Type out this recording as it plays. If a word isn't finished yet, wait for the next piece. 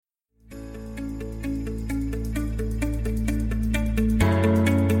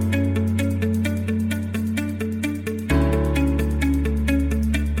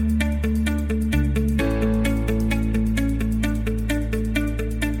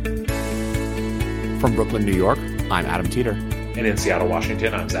From Brooklyn, New York, I'm Adam Teeter. And in Seattle,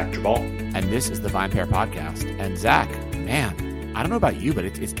 Washington, I'm Zach Jabal. And this is the VinePair Podcast. And Zach, man, I don't know about you, but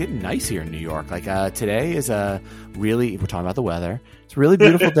it's getting nice here in New York. Like today is we're talking about the weather. It's a really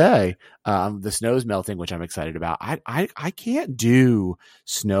beautiful day. The snow's melting, which I'm excited about. I can't do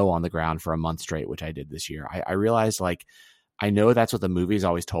snow on the ground for a month straight, which I did this year. I realized, like, I know that's what the movies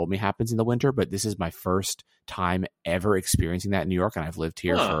always told me happens in the winter, but this is my first time ever experiencing that in New York. And I've lived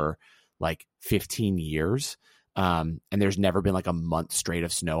here for like 15 years. And there's never been like a month straight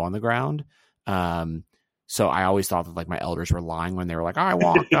of snow on the ground. So I always thought that like my elders were lying when they were like, oh, I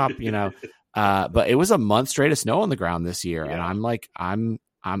walked up, but it was a month straight of snow on the ground this year. Yeah. And I'm like, I'm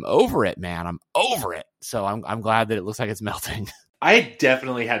over it, man. I'm over it. So I'm glad that it looks like it's melting. I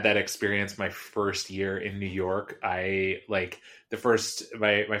definitely had that experience my first year in New York. I like my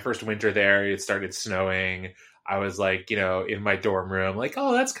first winter there, it started snowing. I was like, in my dorm room, like,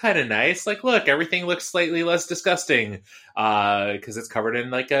 oh, that's kind of nice. Like, look, everything looks slightly less disgusting because it's covered in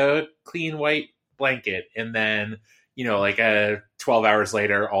like a clean white blanket. And then, 12 hours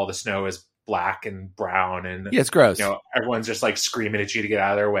later, all the snow is black and brown. And yeah, it's gross. Everyone's just like screaming at you to get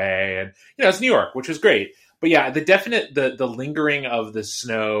out of their way. And, it's New York, which was great. But yeah, the lingering of the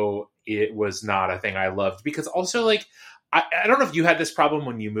snow, it was not a thing I loved because also like, I don't know if you had this problem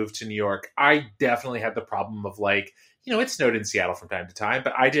when you moved to New York. I definitely had the problem of like, it snowed in Seattle from time to time,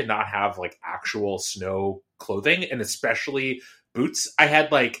 but I did not have like actual snow clothing and especially boots. I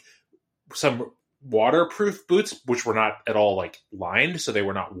had like some waterproof boots, which were not at all like lined, so they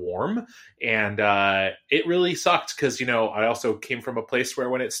were not warm. And it really sucked because, I also came from a place where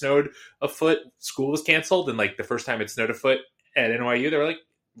when it snowed a foot, school was canceled. And like the first time it snowed a foot at NYU,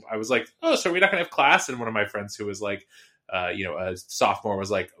 I was like, oh, so we're not going to have class? And one of my friends who was like, a sophomore was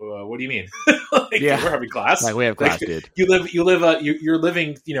like, what do you mean? Yeah. We're having class. Like, we have class, dude. You're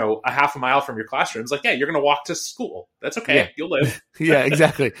living, a half a mile from your classroom. It's like, yeah, you're going to walk to school. That's okay. Yeah. You'll live. Yeah,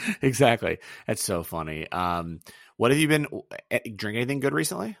 exactly. That's so funny. What have you been drinking anything good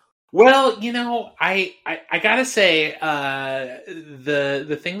recently? Well, I gotta say,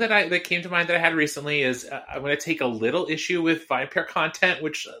 the thing that came to mind that I had recently is I'm going to take a little issue with VinePair content,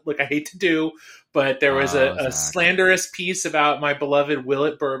 which look, I hate to do, but there was a slanderous piece about my beloved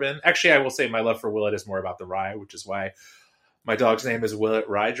Willet bourbon. Actually, I will say my love for Willet is more about the rye, which is why my dog's name is Willet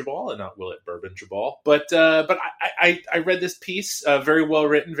Rye Jabal and not Willet Bourbon Jabal. But I read this piece, very well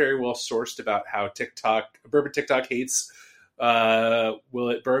written, very well sourced about how Bourbon TikTok hates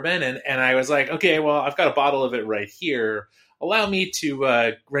Willet bourbon, and I was like, okay, well, I've got a bottle of it right here. Allow me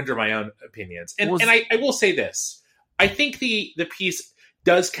to render my own opinions. And I will say this: I think the piece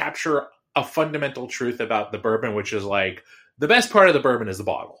does capture a fundamental truth about the bourbon, which is like the best part of the bourbon is the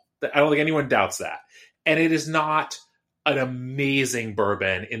bottle. I don't think anyone doubts that, and it is not an amazing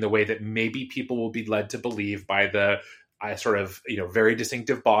bourbon in the way that maybe people will be led to believe by the sort of very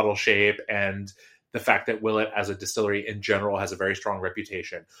distinctive bottle shape and the fact that Willet as a distillery in general has a very strong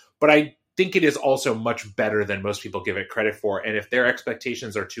reputation. But I think it is also much better than most people give it credit for. And if their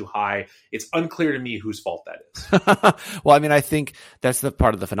expectations are too high, it's unclear to me whose fault that is. Well, I mean, I think that's the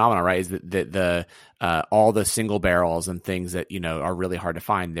part of the phenomenon, right? Is that the all the single barrels and things that, are really hard to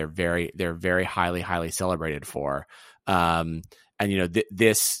find, they're very highly celebrated for. And,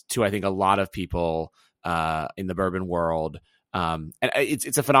 this too, I think a lot of people in the bourbon world, and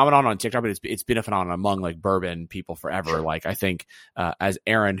it's a phenomenon on TikTok, but it's been a phenomenon among like bourbon people forever. Sure. Like I think as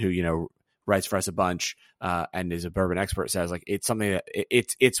Aaron, who writes for us a bunch and is a bourbon expert, says like it's something that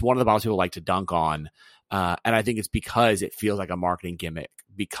it's one of the bottles people like to dunk on, and I think it's because it feels like a marketing gimmick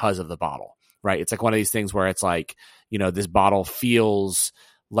because of the bottle, right? It's like one of these things where it's like this bottle feels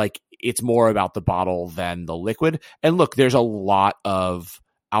like it's more about the bottle than the liquid. And look, there's a lot of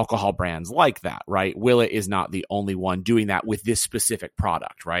alcohol brands like that, right? Willet is not the only one doing that with this specific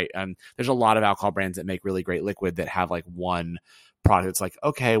product, right? And there's a lot of alcohol brands that make really great liquid that have like one product. It's like,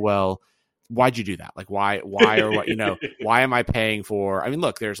 okay, well, why'd you do that? Like, why, or what, why am I paying for? I mean,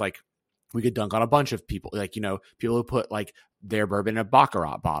 look, there's like, we could dunk on a bunch of people, like, people who put like their bourbon in a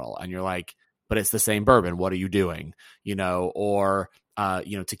Baccarat bottle, and you're like, but it's the same bourbon. What are you doing? Or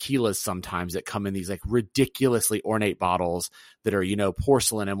tequilas sometimes that come in these like ridiculously ornate bottles that are,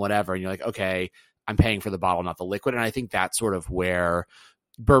 porcelain and whatever. And you're like, okay, I'm paying for the bottle, not the liquid. And I think that's sort of where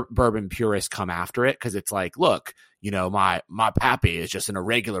bourbon purists come after it. Cause it's like, look, my Pappy is just in a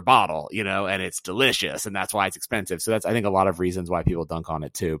regular bottle, and it's delicious, and that's why it's expensive. So that's, I think, a lot of reasons why people dunk on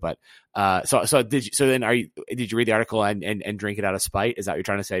it too. But did you read the article and drink it out of spite? Is that what you're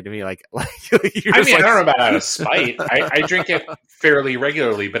trying to say to me? I don't know about out of spite. I drink it fairly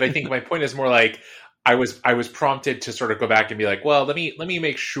regularly, but I think my point is more like I was prompted to sort of go back and be like, well, let me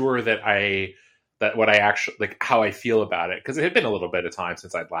make sure that that what I actually like, how I feel about it, because it had been a little bit of time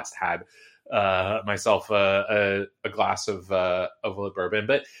since I'd last had myself a glass of Willett bourbon.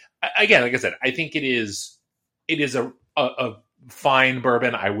 But again, like I said, I think it is a fine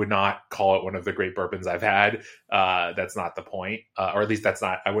bourbon. I would not call it one of the great bourbons I've had. That's not the point, or at least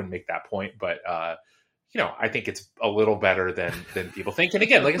I wouldn't make that point. But I think it's a little better than people think. And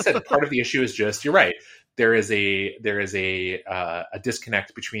again, like I said, part of the issue is just, you're right. There is a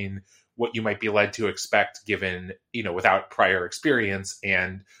disconnect between what you might be led to expect given, without prior experience,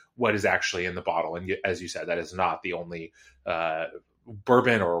 and what is actually in the bottle. And as you said, that is not the only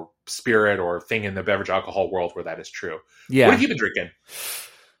bourbon or spirit or thing in the beverage alcohol world where that is true. Yeah. What have you been drinking?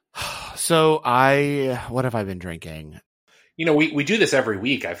 So what have I been drinking? We do this every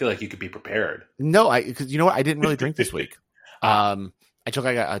week. I feel like you could be prepared. No, because you know what? I didn't really drink this week. I took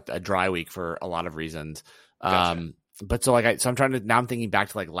like a dry week for a lot of reasons. Gotcha. But so I'm trying to, now I'm thinking back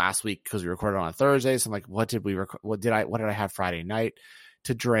to like last week, because we recorded on a Thursday. So I'm like, what did I have Friday night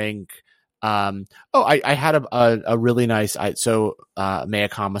to drink? I had a really nice, Mea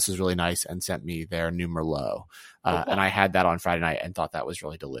Kamas is really nice and sent me their new Merlot. And I had that on Friday night and thought that was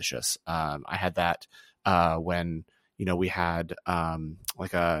really delicious. I had that, when, we had,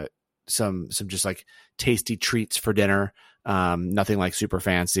 some just like tasty treats for dinner. Nothing like super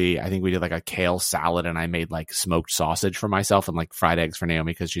fancy. I think we did like a kale salad, and I made like smoked sausage for myself and like fried eggs for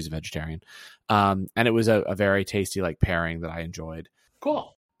Naomi because she's a vegetarian. And it was a very tasty like pairing that I enjoyed.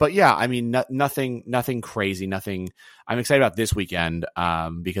 Cool. But yeah, I mean, nothing crazy, nothing. I'm excited about this weekend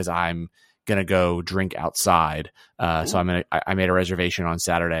because I'm gonna go drink outside. So I made a reservation on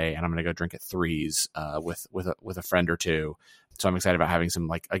Saturday, and I'm gonna go drink at Threes with a friend or two. So I'm excited about having some,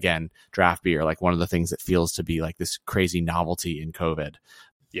 like, again, draft beer, like one of the things that feels to be like this crazy novelty in COVID.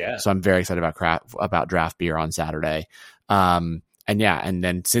 Yeah. So I'm very excited about draft beer on Saturday. And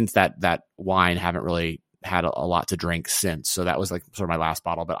then since that wine, haven't really had a lot to drink since. So that was like sort of my last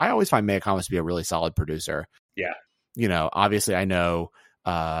bottle. But I always find Mea Kamas to be a really solid producer. Yeah. Obviously I know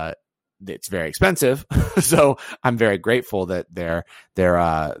it's very expensive. So I'm very grateful that their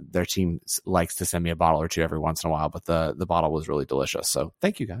team likes to send me a bottle or two every once in a while. But the bottle was really delicious. So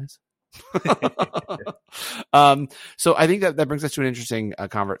thank you guys. So I think that brings us to an interesting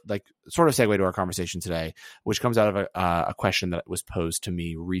sort of segue to our conversation today, which comes out of a question that was posed to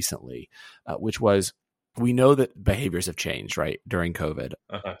me recently, which was, we know that behaviors have changed, right, during COVID.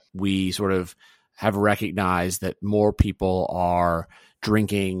 Uh-huh. We sort of have recognized that more people are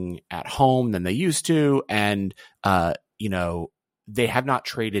drinking at home than they used to, and they have not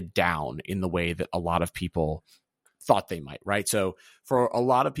traded down in the way that a lot of people thought they might, right? So for a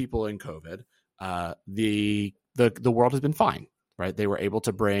lot of people in COVID, the world has been fine, right? They were able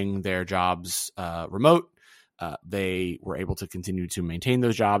to bring their jobs remote. They were able to continue to maintain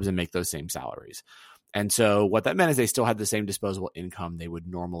those jobs and make those same salaries. And so what that meant is they still had the same disposable income they would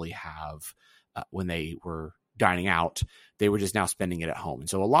normally have when they were dining out. They were just now spending it at home. And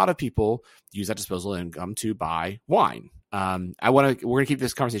so a lot of people use that disposable income to buy wine. We're going to keep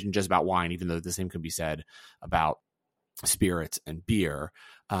this conversation just about wine, even though the same could be said about spirits and beer.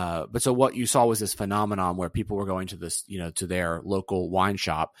 But so what you saw was this phenomenon where people were going to this, to their local wine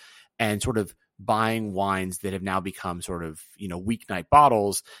shop and sort of buying wines that have now become sort of, weeknight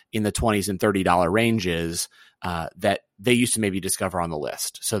bottles in the $20s and $30 ranges that they used to maybe discover on the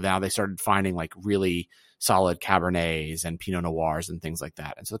list. So now they started finding like really solid Cabernets and Pinot Noirs and things like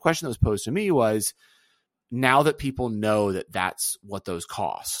that. And so the question that was posed to me was, now that people know that that's what those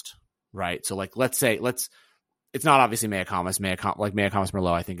cost, right? So like, let's say, it's not obviously Mea Kamas. Mea Kamas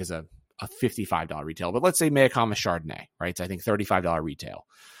Merlot, I think, is a $55 retail, but let's say Mea Kamas Chardonnay, right? So I think $35 retail.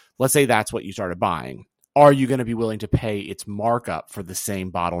 Let's say that's what you started buying. Are you going to be willing to pay its markup for the same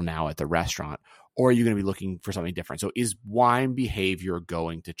bottle now at the restaurant? Or are you going to be looking for something different? So is wine behavior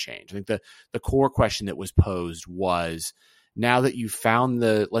going to change? I think the core question that was posed was, now that you found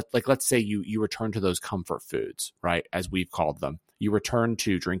let's say you return to those comfort foods, right? As we've called them. You return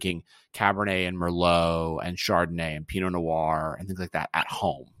to drinking Cabernet and Merlot and Chardonnay and Pinot Noir and things like that at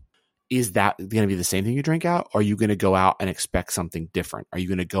home. Is that going to be the same thing you drink out? Or are you going to go out and expect something different? Are you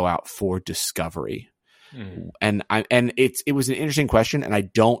going to go out for discovery? And it was an interesting question, and I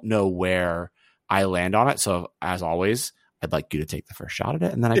don't know where I land on it. So as always, I'd like you to take the first shot at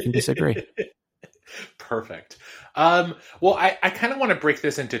it, and then I can disagree. Perfect. Well, I kind of want to break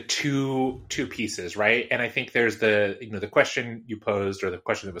this into two pieces, right? And I think there's the question you posed, or the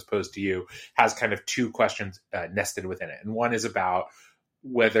question that was posed to you, has kind of two questions nested within it. And one is about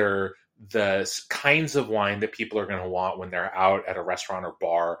whether kinds of wine that people are going to want when they're out at a restaurant or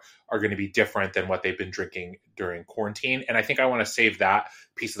bar are going to be different than what they've been drinking during quarantine. And I think I want to save that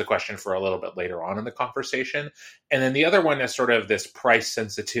piece of the question for a little bit later on in the conversation. And then the other one is sort of this price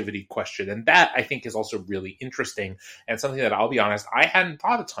sensitivity question. And that I think is also really interesting and something that, I'll be honest, I hadn't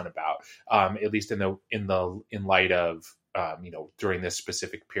thought a ton about, at least in light of during this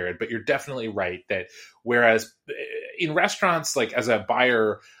specific period. But you're definitely right that whereas in restaurants, like as a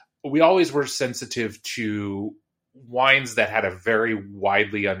buyer, we always were sensitive to wines that had a very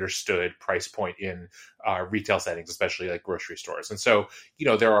widely understood price point in retail settings, especially like grocery stores. And so,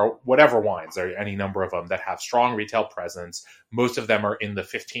 there are whatever wines, there are any number of them that have strong retail presence. Most of them are in the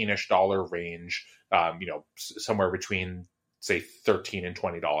 $15-ish range, somewhere between, say, $13 and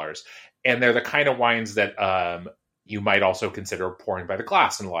 $20. And they're the kind of wines that you might also consider pouring by the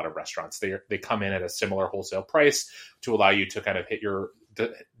glass in a lot of restaurants. They come in at a similar wholesale price to allow you to kind of hit your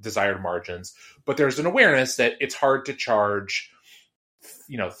desired margins, but there's an awareness that it's hard to charge,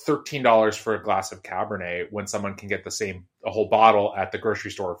 $13 for a glass of Cabernet when someone can get a whole bottle at the grocery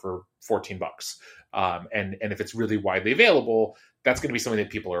store for $14. And if it's really widely available, that's going to be something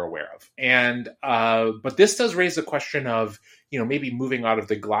that people are aware of. And but this does raise the question of, maybe moving out of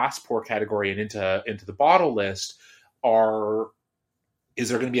the glass pour category and into the bottle list. Is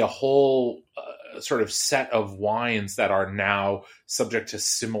there going to be a whole sort of set of wines that are now subject to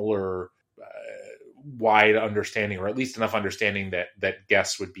similar wide understanding, or at least enough understanding that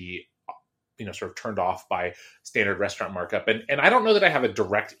guests would be, sort of turned off by standard restaurant markup? And I don't know that I have a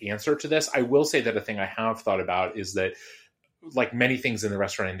direct answer to this. I will say that a thing I have thought about is that, like many things in the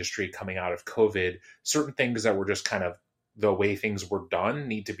restaurant industry coming out of COVID, certain things that were just kind of the way things were done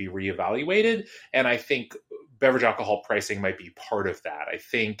need to be reevaluated. And I think beverage alcohol pricing might be part of that. I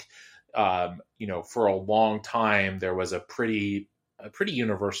think, for a long time, there was a pretty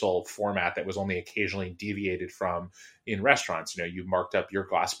universal format that was only occasionally deviated from in restaurants. You marked up your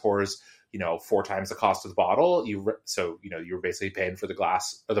glass pours, 4 times the cost of the bottle. You were basically paying for the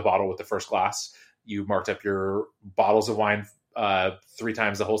glass or the bottle with the first glass. You marked up your bottles of wine 3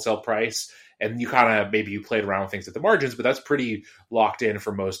 times the wholesale price. And you kind of, maybe you played around with things at the margins, but that's pretty locked in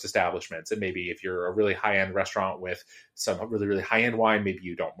for most establishments. And maybe if you're a really high-end restaurant with some really, really high-end wine, maybe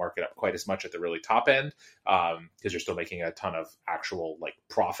you don't mark it up quite as much at the really top end, because you're still making a ton of actual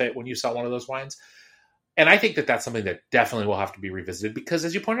profit when you sell one of those wines. And I think that that's something that definitely will have to be revisited, because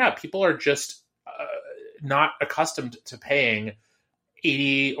as you pointed out, people are just not accustomed to paying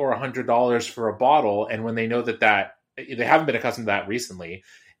 $80 or $100 for a bottle. And when they know that they haven't been accustomed to that recently,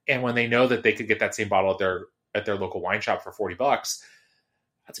 and when they know that they could get that same bottle at their local wine shop for $40,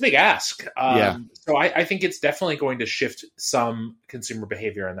 that's a big ask. So I think it's definitely going to shift some consumer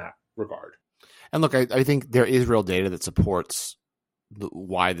behavior in that regard. And look, I think there is real data that supports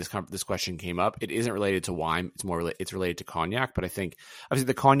why this question came up. It isn't related to wine; it's related to cognac. But I think obviously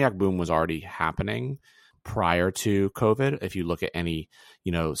the cognac boom was already happening prior to COVID. If you look at any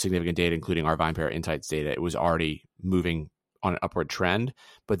significant data, including our VinePair Insights data, it was already moving on an upward trend.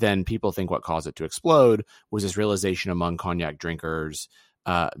 But then people think what caused it to explode was this realization among cognac drinkers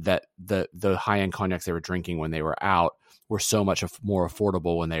that the high-end cognacs they were drinking when they were out were so much more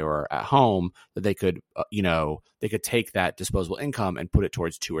affordable when they were at home that they could take that disposable income and put it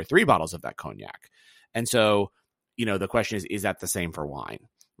towards 2 or 3 bottles of that cognac. And so, the question is that the same for wine,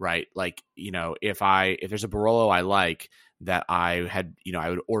 right? If there's a Barolo I like that I had, I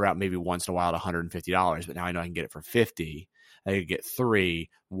would order out maybe once in a while at $150, but now I know I can get it for $50. I could get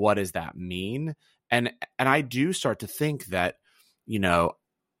 3. What does that mean? And I do start to think that,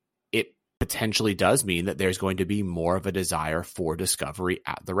 it potentially does mean that there's going to be more of a desire for discovery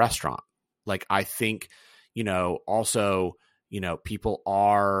at the restaurant. I think, also, people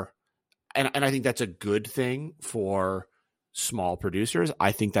are, and I think that's a good thing for small producers.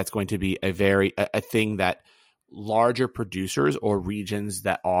 I think that's going to be a thing that larger producers or regions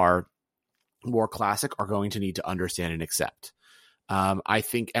that are more classic are going to need to understand and accept. I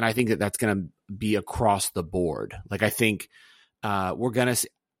think that that's going to be across the board. I think we're going to see,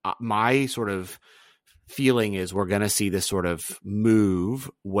 my sort of feeling is we're going to see this sort of move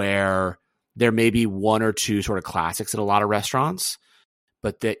where there may be 1 or 2 sort of classics at a lot of restaurants,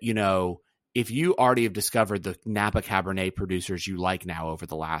 but that, if you already have discovered the Napa Cabernet producers you like now over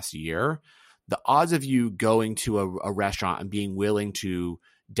the last year, the odds of you going to a restaurant and being willing to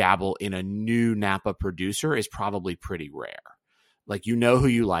dabble in a new Napa producer is probably pretty rare. Who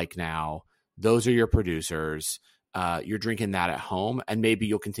you like now. Those are your producers. You're drinking that at home, and maybe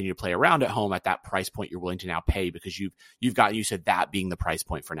you'll continue to play around at home at that price point you're willing to now pay because you've gotten used to that being the price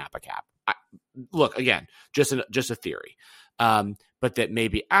point for Napa Cab. Look, again, just a theory. But that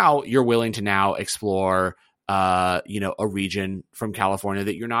maybe out, you're willing to now explore, a region from California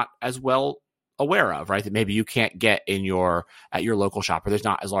that you're not as well aware of, right? That maybe you can't get at your local shop, or there's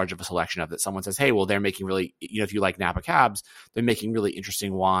not as large of a selection of that. Someone says, hey, well, they're making really, if you like Napa Cabs, they're making really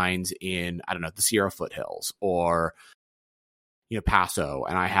interesting wines in, I don't know, the Sierra foothills or, Paso.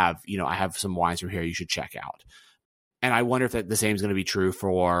 And I have some wines from here you should check out. And I wonder if the same is going to be true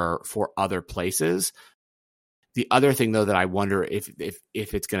for other places. The other thing, though, that I wonder if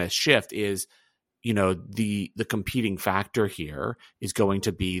it's going to shift is, the competing factor here is going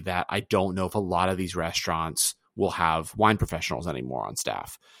to be that I don't know if a lot of these restaurants will have wine professionals anymore on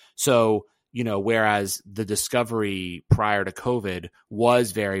staff. So, whereas the discovery prior to COVID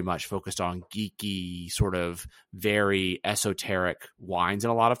was very much focused on geeky, sort of very esoteric wines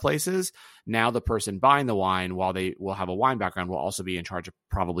in a lot of places, now the person buying the wine, while they will have a wine background, will also be in charge of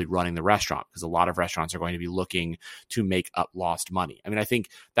probably running the restaurant, because a lot of restaurants are going to be looking to make up lost money. I mean, I think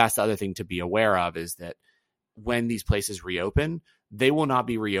that's the other thing to be aware of, is that when these places reopen, they will not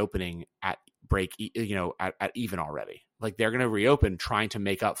be reopening at at even already. Like, they're going to reopen trying to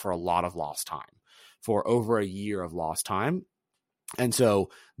make up for a lot of lost time, for over a year of lost time. And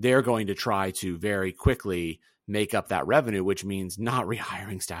so they're going to try to very quickly make up that revenue, which means not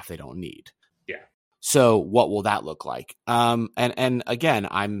rehiring staff they don't need. Yeah. So what will that look like? And again,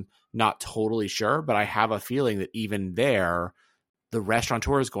 I'm not totally sure, but I have a feeling that even there, the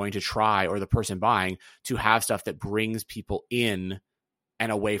restaurateur is going to try, or the person buying, to have stuff that brings people in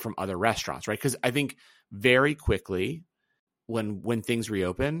and away from other restaurants, right? Because I think very quickly, when things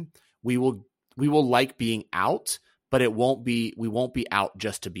reopen, we will like being out, but we won't be out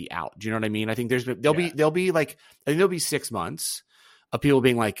just to be out. Do you know what I mean? I think there'll be 6 months of people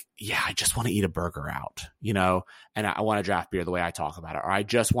being like, yeah, I just want to eat a burger out, and I want a draft beer the way I talk about it, or I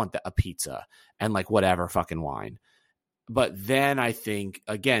just want a pizza and like whatever fucking wine. But then I think,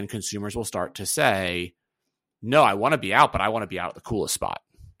 again, consumers will start to say, no, I want to be out, but I want to be out at the coolest spot.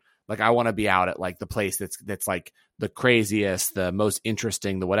 Like, I want to be out at like the place that's like the craziest, the most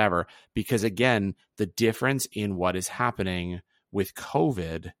interesting, the whatever. Because again, the difference in what is happening with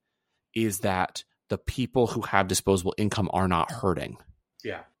COVID is that the people who have disposable income are not hurting.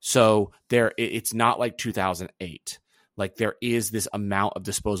 Yeah. So it's not like 2008. Like, there is this amount of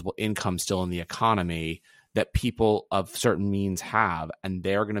disposable income still in the economy that people of certain means have, and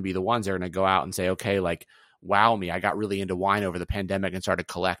they're going to be the ones that are going to go out and say, okay, like, wow me, I got really into wine over the pandemic and started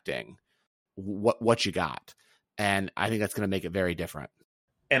collecting. What you got? And I think that's going to make it very different.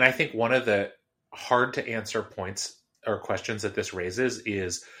 And I think one of the hard to answer points or questions that this raises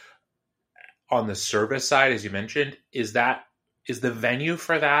is, on the service side, as you mentioned, is the venue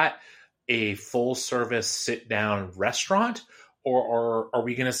for that a full service sit down restaurant, or are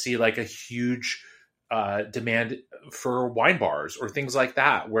we going to see like a huge demand for wine bars or things like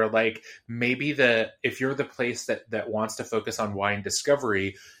that, where like maybe if you're the place that wants to focus on wine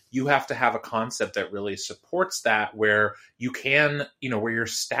discovery, you have to have a concept that really supports that, where you can, where your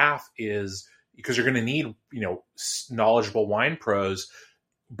staff is, because you're going to need, knowledgeable wine pros,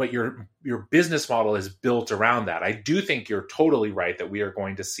 but your business model is built around that. I do think you're totally right that we are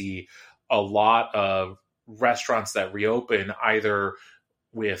going to see a lot of restaurants that reopen either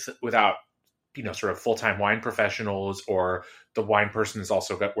without sort of full-time wine professionals, or the wine person is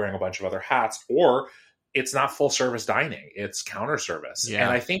also wearing a bunch of other hats, or it's not full service dining, it's counter service. Yeah.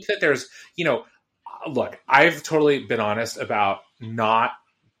 And I think that there's, look, I've totally been honest about not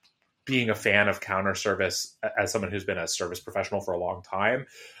being a fan of counter service as someone who's been a service professional for a long time.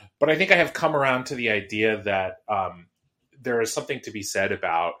 But I think I have come around to the idea that there is something to be said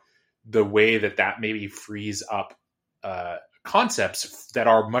about the way that maybe frees up concepts that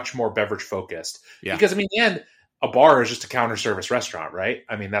are much more beverage focused. Yeah. Because I mean, in the end, a bar is just a counter service restaurant, right?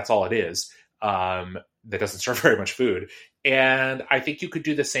 I mean, that's all it is. That doesn't serve very much food. And I think you could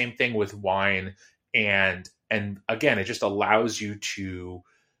do the same thing with wine. And again, it just allows you to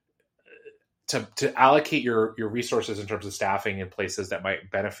allocate your resources in terms of staffing in places that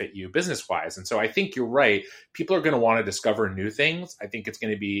might benefit you business wise. And so I think you're right. People are going to want to discover new things. I think it's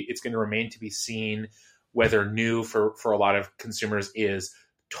going to remain to be seen whether new for a lot of consumers is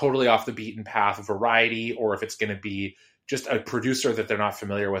totally off the beaten path variety, or if it's going to be just a producer that they're not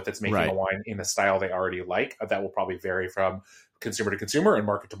familiar with that's making a wine in a style they already like. That will probably vary from consumer to consumer and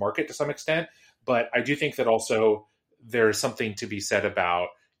market to market to some extent. But I do think that also there's something to be said about,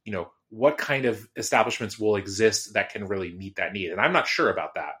 what kind of establishments will exist that can really meet that need. And I'm not sure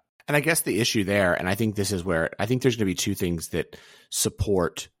about that. And I guess the issue there, and I think this is where I think there's going to be two things that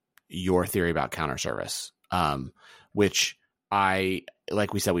support your theory about counter service, which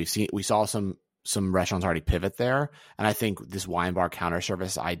like we said, we saw some some restaurants already pivot there. And I think this wine bar counter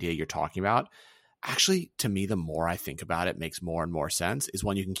service idea you're talking about, actually, to me, the more I think about it, makes more and more sense, is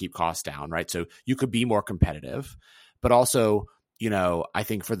when you can keep costs down, right? So you could be more competitive, but also, I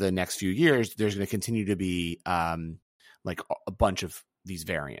think for the next few years, there's going to continue to be like a bunch of these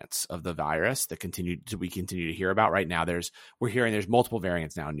variants of the virus that we continue to hear about. Right now, we're hearing there's multiple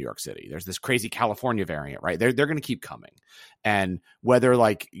variants now in New York City. There's this crazy California variant, right? They're going to keep coming. And whether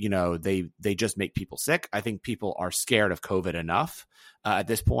they just make people sick, I think people are scared of COVID enough at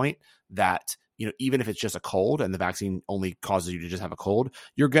this point that, even if it's just a cold and the vaccine only causes you to just have a cold,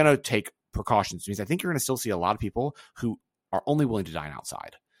 you're going to take precautions. It means I think you're going to still see a lot of people who are only willing to dine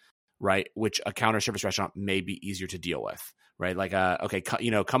outside, right? Which a counter service restaurant may be easier to deal with, right? Like,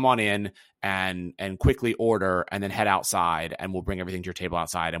 come on in and quickly order and then head outside, and we'll bring everything to your table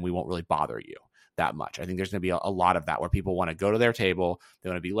outside, and we won't really bother you that much. I think there's going to be a lot of that where people want to go to their table. They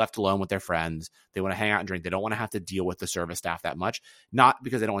want to be left alone with their friends. They want to hang out and drink. They don't want to have to deal with the service staff that much, not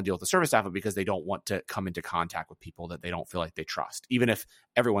because they don't want to deal with the service staff, but because they don't want to come into contact with people that they don't feel like they trust, even if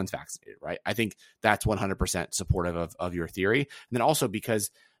everyone's vaccinated, right? I think that's 100% supportive of your theory. And then also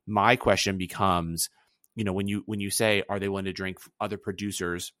because my question becomes, when you say, are they willing to drink other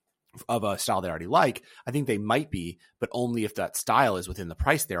producers of a style they already like? I think they might be, but only if that style is within the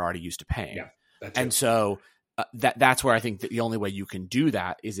price they're already used to paying. Yeah. And so that's where I think that the only way you can do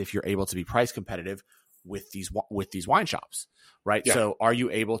that is if you're able to be price competitive with these wine shops, right? Yeah. So are you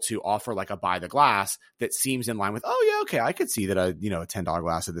able to offer like a buy the glass that seems in line with, oh yeah, okay, I could see that a $10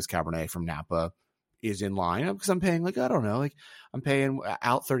 glass of this Cabernet from Napa is in line because I'm paying I'm paying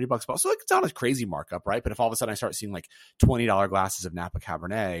out $30. So it's not a crazy markup, right? But if all of a sudden I start seeing like $20 glasses of Napa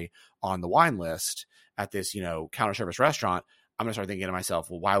Cabernet on the wine list at this counter service restaurant, I'm gonna start thinking to myself,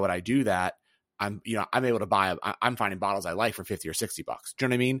 well, why would I do that? I'm able to I'm finding bottles I like for $50 or $60. Do you know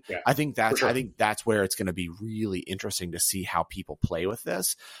what I mean? Yeah, I think that's where it's going to be really interesting to see how people play with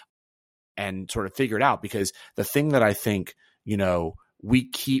this and sort of figure it out. Because the thing that I think, we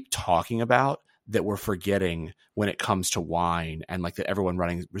keep talking about that we're forgetting when it comes to wine and like that everyone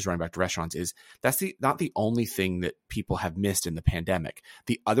is running back to restaurants is that's not the only thing that people have missed in the pandemic.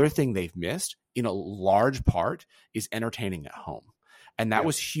 The other thing they've missed in a large part is entertaining at home. And that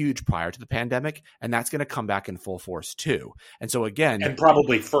was huge prior to the pandemic. And that's going to come back in full force too. And so again, and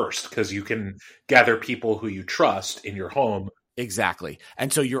probably first, because you can gather people who you trust in your home. Exactly.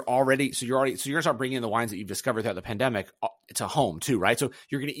 And so you're going to start bringing in the wines that you've discovered throughout the pandemic to home too, right? So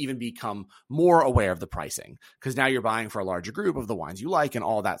you're going to even become more aware of the pricing because now you're buying for a larger group of the wines you like and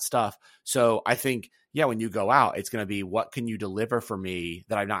all that stuff. So I think, when you go out, it's going to be, what can you deliver for me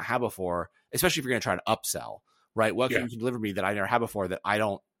that I've not had before, especially if you're going to try to upsell. Right? What can you deliver me that I never had before that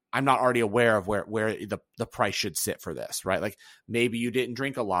I'm not already aware of where the price should sit for this, right? Like maybe you didn't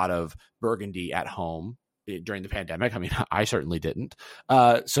drink a lot of Burgundy at home during the pandemic. I mean, I certainly didn't.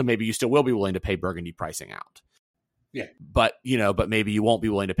 So maybe you still will be willing to pay Burgundy pricing out. Yeah. But maybe you won't be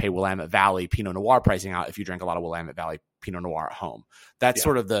willing to pay Willamette Valley Pinot Noir pricing out if you drank a lot of Willamette Valley Pinot Noir at home. That's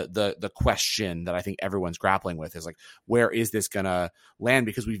sort of the question that I think everyone's grappling with is like, where is this going to land?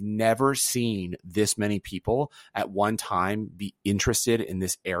 Because we've never seen this many people at one time be interested in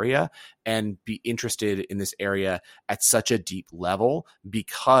this area and be interested in this area at such a deep level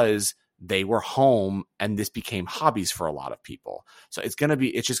because they were home and this became hobbies for a lot of people. So it's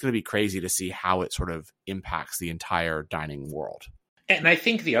just going to be crazy to see how it sort of impacts the entire dining world. And I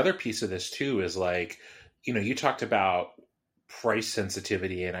think the other piece of this too is like, you talked about price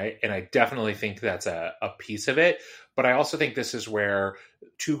sensitivity and I definitely think that's a piece of it. But I also think this is where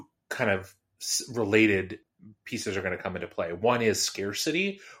two kind of related pieces are going to come into play. One is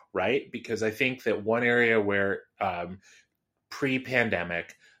scarcity, right? Because I think that one area where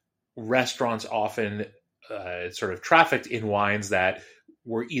pre-pandemic, restaurants often sort of trafficked in wines that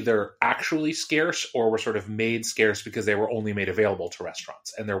were either actually scarce or were sort of made scarce because they were only made available to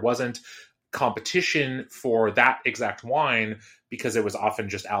restaurants. And there wasn't competition for that exact wine because it was often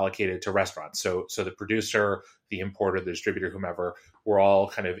just allocated to restaurants. So the producer, the importer, the distributor, whomever, were all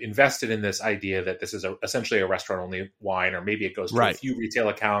kind of invested in this idea that this is essentially a restaurant-only wine, or maybe it goes to a few retail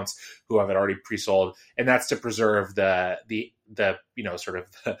accounts who have it already pre-sold, and that's to preserve the sort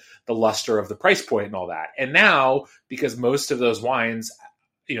of the luster of the price point and all that. And now, because most of those wines,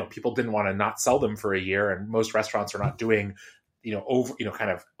 people didn't want to not sell them for a year, and most restaurants are not doing kind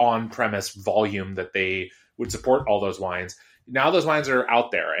of on-premise volume that they would support all those wines. now those wines are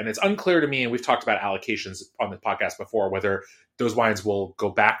out there, and it's unclear to me, and we've talked about allocations on the podcast before, whether those wines will go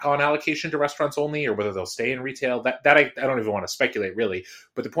back on allocation to restaurants only or whether they'll stay in retail. That I don't even want to speculate really.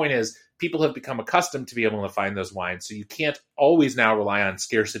 But the point is, people have become accustomed to be able to find those wines. So you can't always now rely on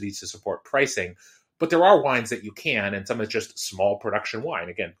scarcity to support pricing. But there are wines that you can, and some is just small production wine.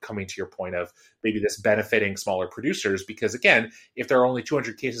 Again, coming to your point of maybe this benefiting smaller producers, because again, if there are only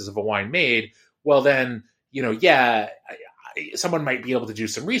 200 cases of a wine made, well then, someone might be able to do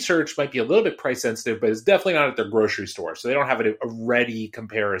some research, might be a little bit price sensitive, but it's definitely not at their grocery store. So they don't have a ready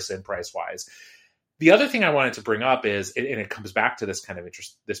comparison price wise. The other thing I wanted to bring up is, and it comes back to this kind of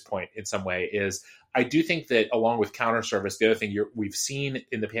this point in some way, is I do think that along with counter service, the other thing we've seen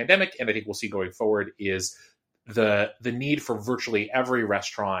in the pandemic, and I think we'll see going forward, is the need for virtually every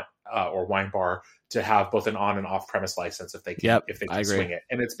restaurant or wine bar to have both an on and off premise license if they can swing it.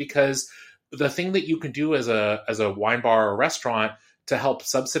 And it's because the thing that you can do as a wine bar or restaurant to help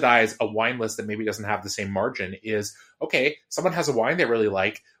subsidize a wine list that maybe doesn't have the same margin is, okay, someone has a wine they really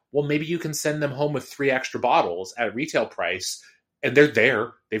like. Well, maybe you can send them home with 3 extra bottles at retail price, and they're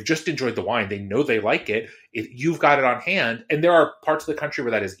there. They've just enjoyed the wine. They know they like it. You've got it on hand. And there are parts of the country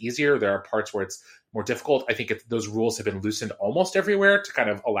where that is easier. There are parts where it's more difficult. I think those rules have been loosened almost everywhere to kind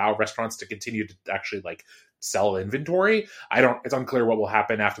of allow restaurants to continue to actually sell inventory. It's unclear what will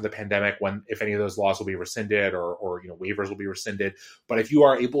happen after the pandemic, if any of those laws will be rescinded or waivers will be rescinded. But if you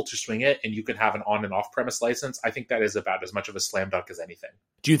are able to swing it and you can have an on and off premise license, I think that is about as much of a slam dunk as anything.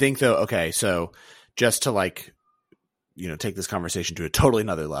 Do you think though? Okay, so just to take this conversation to a totally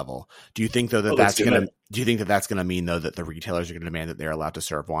another level. Do you think though do you think that that's going to mean though that the retailers are going to demand that they're allowed to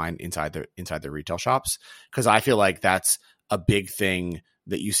serve wine inside their retail shops? Because I feel like that's a big thing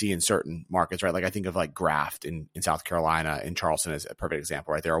that you see in certain markets, right? Like I think of Graft in South Carolina, and Charleston is a perfect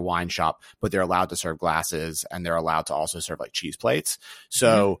example, right? They're a wine shop, but they're allowed to serve glasses and they're allowed to also serve cheese plates.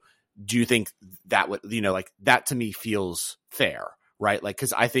 So do you think that would, that to me feels fair, right?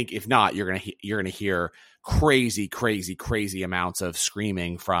 Because I think if not, you're gonna hear crazy amounts of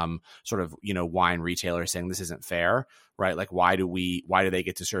screaming from sort of wine retailers saying this isn't fair, right? Why do they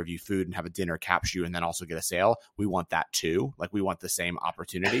get to serve you food and have a dinner, capture you, and then also get a sale? We want that too. We want the same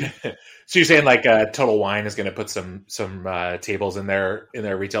opportunity. So you're saying Total Wine is going to put some tables in their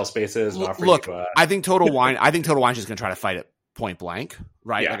retail spaces? Look, I think Total Wine is just going to try to fight it point blank,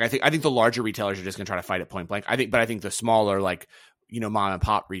 right? Yeah. I think the larger retailers are just going to try to fight it point blank. I think the smaller mom and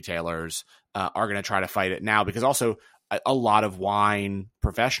pop retailers are going to try to fight it now, because also a lot of wine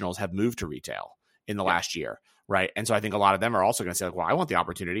professionals have moved to retail in the last year, right? And so I think a lot of them are also going to say well, I want the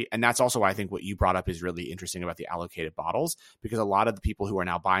opportunity. And that's also why I think what you brought up is really interesting about the allocated bottles, because a lot of the people who are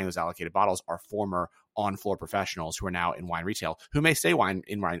now buying those allocated bottles are former on-floor professionals who are now in wine retail, who may stay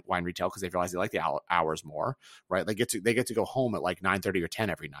in wine retail because they realize they like the hours more, right? They get to go home at 9:30 or 10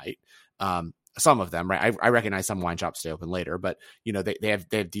 every night. Some of them, right? I recognize some wine shops stay open later, but they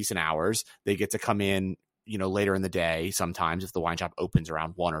have decent hours. They get to come in, later in the day. Sometimes if the wine shop opens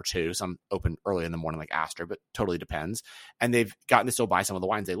around 1 or 2, some open early in the morning like Astor, but totally depends. And they've gotten to still buy some of the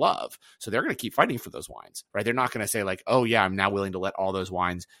wines they love. So they're going to keep fighting for those wines, right? They're not going to say oh yeah, I'm now willing to let all those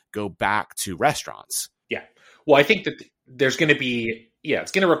wines go back to restaurants. Yeah. Well, I think that there's going to be,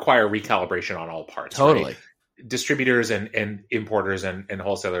 it's going to require recalibration on all parts. Totally. Right? Distributors and importers and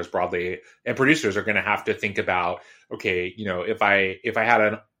wholesalers broadly and producers are going to have to think about, okay, if I had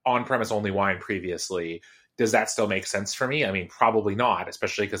an on-premise only wine previously, does that still make sense for me? I mean, probably not,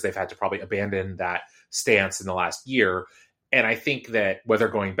 especially because they've had to probably abandon that stance in the last year. And I think that whether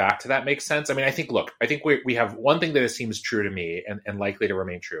going back to that makes sense. I mean, I think we have one thing that seems true to me and likely to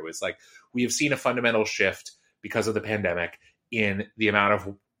remain true is we have seen a fundamental shift because of the pandemic in the amount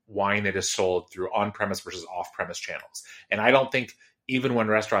of wine that is sold through on-premise versus off-premise channels. And I don't think even when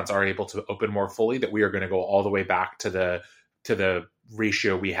restaurants are able to open more fully that we are going to go all the way back to the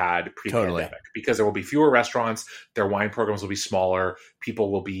ratio we had pre-pandemic. Totally. Because there will be fewer restaurants, their wine programs will be smaller, people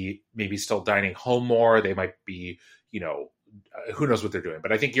will be maybe still dining home more, they might be, who knows what they're doing.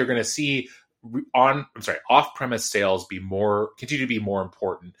 But I think you're going to see off-premise sales continue to be more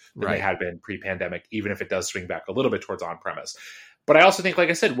important than they had been pre-pandemic, even if it does swing back a little bit towards on-premise. But I also think,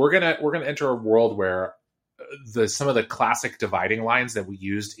 like I said, we're gonna enter a world where some of the classic dividing lines that we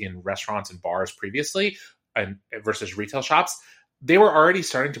used in restaurants and bars previously and versus retail shops, they were already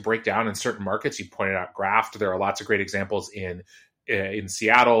starting to break down in certain markets. You pointed out Graft. There are lots of great examples in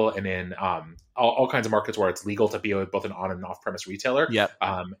Seattle and in all kinds of markets where it's legal to be both an on and off premise retailer. Yep.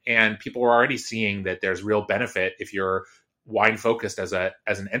 And people are already seeing that there's real benefit if you're wine focused as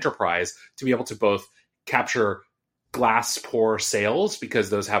an enterprise to be able to both capture glass pour sales because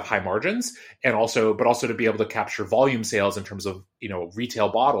those have high margins, and also to be able to capture volume sales in terms of, retail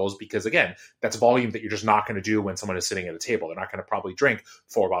bottles, because again, that's volume that you're just not going to do when someone is sitting at a table. They're not going to probably drink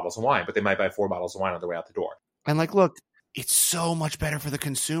 4 bottles of wine, but they might buy 4 bottles of wine on their way out the door. And look, it's so much better for the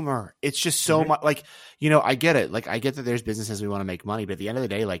consumer. It's just so much I get it. I get that there's businesses we want to make money, but at the end of the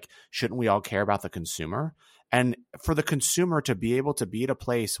day, shouldn't we all care about the consumer? And for the consumer to be able to be at a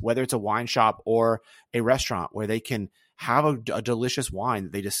place, whether it's a wine shop or a restaurant, where they can have a delicious wine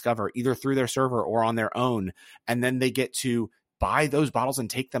that they discover either through their server or on their own, and then they get to buy those bottles and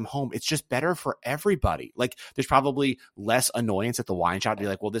take them home. It's just better for everybody. There's probably less annoyance at the wine shop to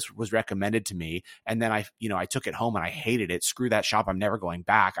be well, this was recommended to me, and then I took it home and I hated it. Screw that shop. I'm never going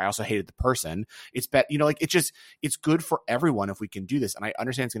back. I also hated the person. It's it's good for everyone if we can do this. And I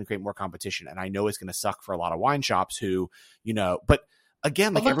understand it's going to create more competition, and I know it's going to suck for a lot of wine shops who, but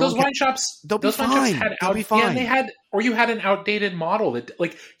again, those wine shops, they'll be fine. They'll be fine. Yeah, you had an outdated model that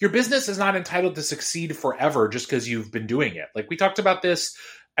your business is not entitled to succeed forever just because you've been doing it. We talked about this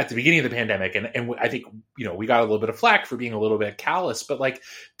at the beginning of the pandemic, and I think, we got a little bit of flack for being a little bit callous, but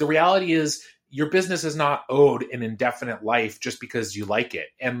the reality is your business is not owed an indefinite life just because you like it.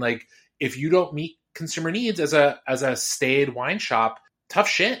 And if you don't meet consumer needs as a staid wine shop, tough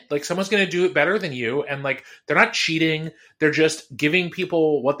shit. Someone's going to do it better than you. And they're not cheating. They're just giving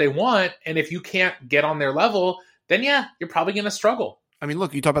people what they want. And if you can't get on their level, then yeah, you're probably going to struggle. I mean,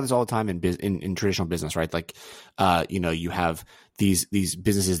 look, you talk about this all the time in traditional business, right? You have these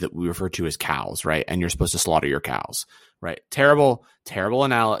businesses that we refer to as cows, right? And you're supposed to slaughter your cows, right? Terrible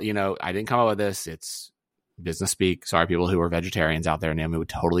analogy. I didn't come up with this. It's business speak. Sorry, people who are vegetarians out there. Naomi would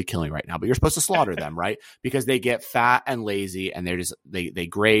totally kill me right now, but you're supposed to slaughter them, right? Because they get fat and lazy, and they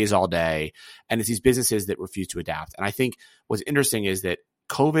graze all day. And it's these businesses that refuse to adapt. And I think what's interesting is that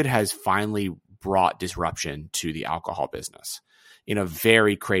COVID has finally brought disruption to the alcohol business in a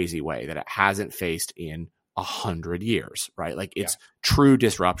very crazy way that it hasn't faced in 100 years, right? It's true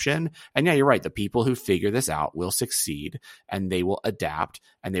disruption. And yeah, you're right. The people who figure this out will succeed, and they will adapt,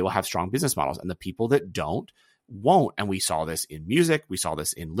 and they will have strong business models. And the people that won't. And we saw this in music. We saw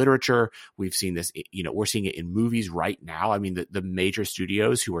this in literature. We've seen this, we're seeing it in movies right now. I mean, the major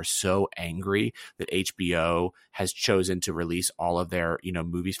studios who are so angry that HBO has chosen to release all of their,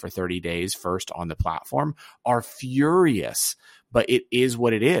 movies for 30 days first on the platform are furious. But it is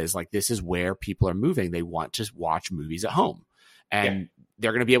what it is. This is where people are moving. They want to watch movies at home. And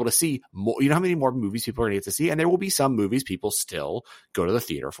they're going to be able to see more. You know how many more movies people are going to get to see? And there will be some movies people still go to the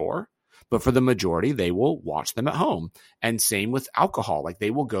theater for. But for the majority, they will watch them at home. And same with alcohol.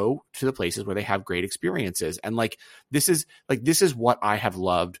 They will go to the places where they have great experiences. And this is what I have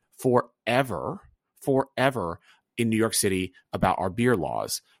loved forever in New York City about our beer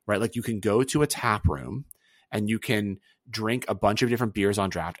laws, right? You can go to a tap room and you can drink a bunch of different beers on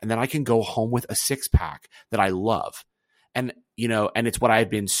draft, and then I can go home with a 6-pack that I love. And, and it's what I've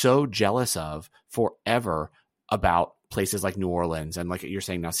been so jealous of forever about places like New Orleans and, like you're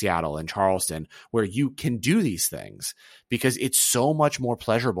saying now, Seattle and Charleston, where you can do these things because it's so much more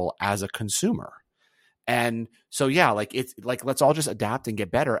pleasurable as a consumer. And so, yeah, it's let's all just adapt and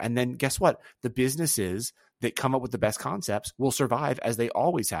get better. And then guess what? The businesses that come up with the best concepts will survive, as they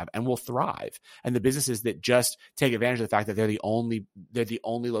always have, and will thrive. And the businesses that just take advantage of the fact that they're the only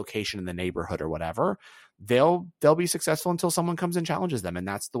location in the neighborhood or whatever, they'll be successful until someone comes and challenges them. And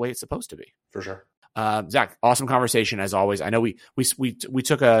that's the way it's supposed to be. For sure. Zach, awesome conversation as always. I know we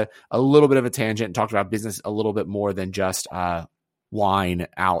took a little bit of a tangent and talked about business a little bit more than just wine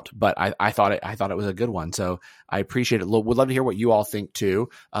out, but I thought it was a good one. So I appreciate it. Would love to hear what you all think too.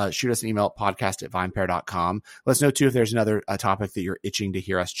 Shoot us an email at podcast@vinepair.com. Let us know too if there's another topic that you're itching to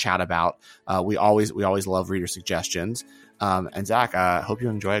hear us chat about. We always love reader suggestions. And Zach, hope you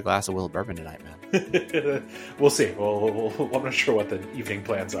enjoy a glass of Willet Bourbon tonight, man. We'll see. I'm not sure what the evening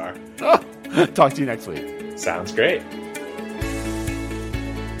plans are. Talk to you next week. Sounds great.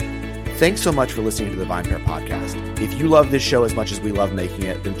 Thanks so much for listening to the VinePair podcast. If you love this show as much as we love making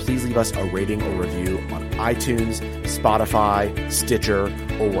it, then please leave us a rating or review on iTunes, Spotify, Stitcher,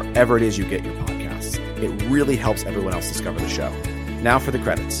 or wherever it is you get your podcasts. It really helps everyone else discover the show. Now for the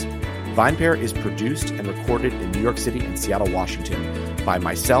credits. VinePair is produced and recorded in New York City and Seattle, Washington by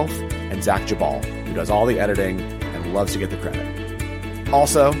myself and Zach Jabal, who does all the editing and loves to get the credit.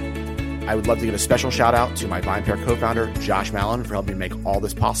 Also, I would love to give a special shout out to my VinePair co-founder, Josh Mallon, for helping me make all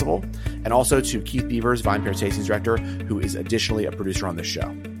this possible, and also to Keith Beavers, VinePair Tastings Director, who is additionally a producer on this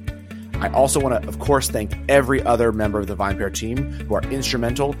show. I also want to, of course, thank every other member of the VinePair team who are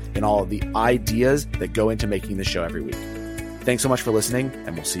instrumental in all of the ideas that go into making this show every week. Thanks so much for listening,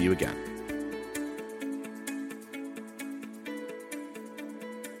 and we'll see you again.